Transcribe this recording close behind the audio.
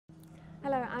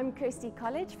Hello, I'm Kirsty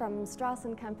Colledge from Strauss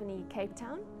 & Company, Cape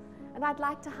Town, and I'd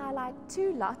like to highlight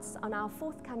two lots on our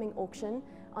forthcoming auction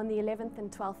on the 11th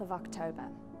and 12th of October.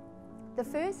 The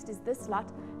first is this lot,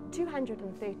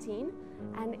 213,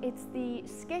 and it's the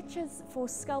sketches for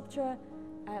sculpture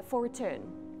for return.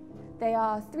 They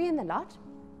are 3 in the lot,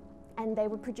 and they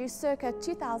were produced circa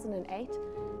 2008.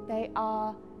 They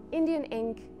are Indian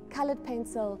ink, colored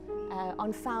pencil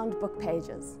on found book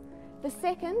pages. The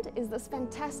second is this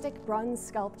fantastic bronze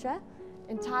sculpture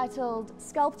entitled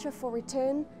Sculpture for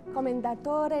Return,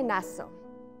 Commendatore Naso.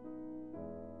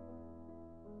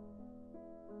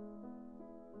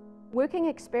 Working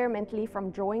experimentally from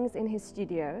drawings in his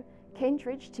studio,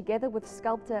 Kentridge, together with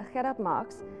sculptor Gerard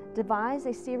Marx, devised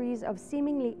a series of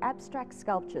seemingly abstract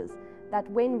sculptures that,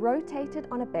 when rotated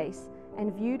on a base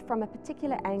and viewed from a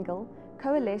particular angle,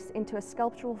 coalesce into a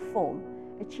sculptural form,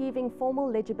 achieving formal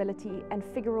legibility and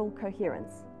figural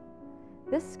coherence.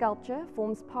 This sculpture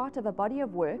forms part of a body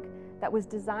of work that was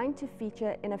designed to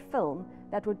feature in a film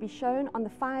that would be shown on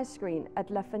the fire screen at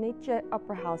La Fenice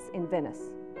Opera House in Venice.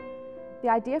 The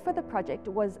idea for the project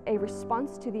was a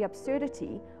response to the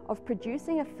absurdity of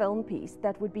producing a film piece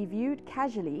that would be viewed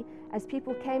casually as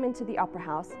people came into the opera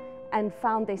house and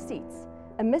found their seats,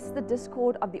 amidst the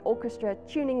discord of the orchestra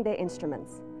tuning their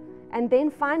instruments, and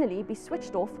then finally be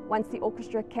switched off once the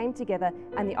orchestra came together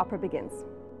and the opera begins.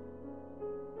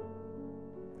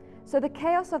 So the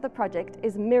chaos of the project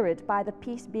is mirrored by the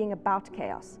piece being about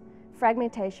chaos,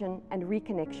 fragmentation and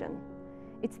reconnection.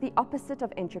 It's the opposite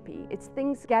of entropy. It's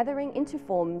things gathering into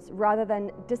forms rather than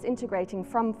disintegrating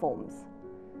from forms.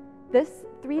 This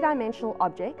three-dimensional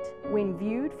object, when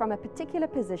viewed from a particular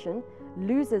position,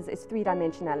 loses its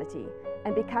three-dimensionality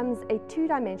and becomes a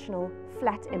two-dimensional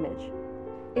flat image.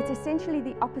 It's essentially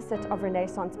the opposite of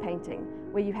Renaissance painting,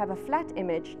 where you have a flat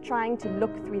image trying to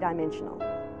look three-dimensional.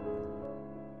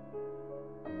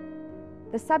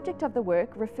 The subject of the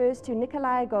work refers to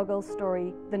Nikolai Gogol's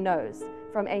story, The Nose,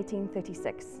 from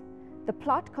 1836. The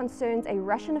plot concerns a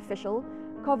Russian official,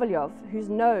 Kovalyov, whose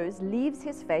nose leaves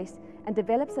his face and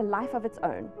develops a life of its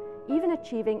own, even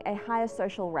achieving a higher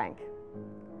social rank.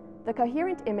 The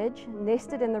coherent image,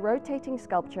 nested in the rotating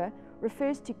sculpture,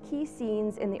 refers to key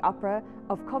scenes in the opera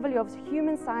of Kovalyov's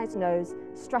human-sized nose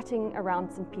strutting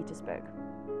around St. Petersburg.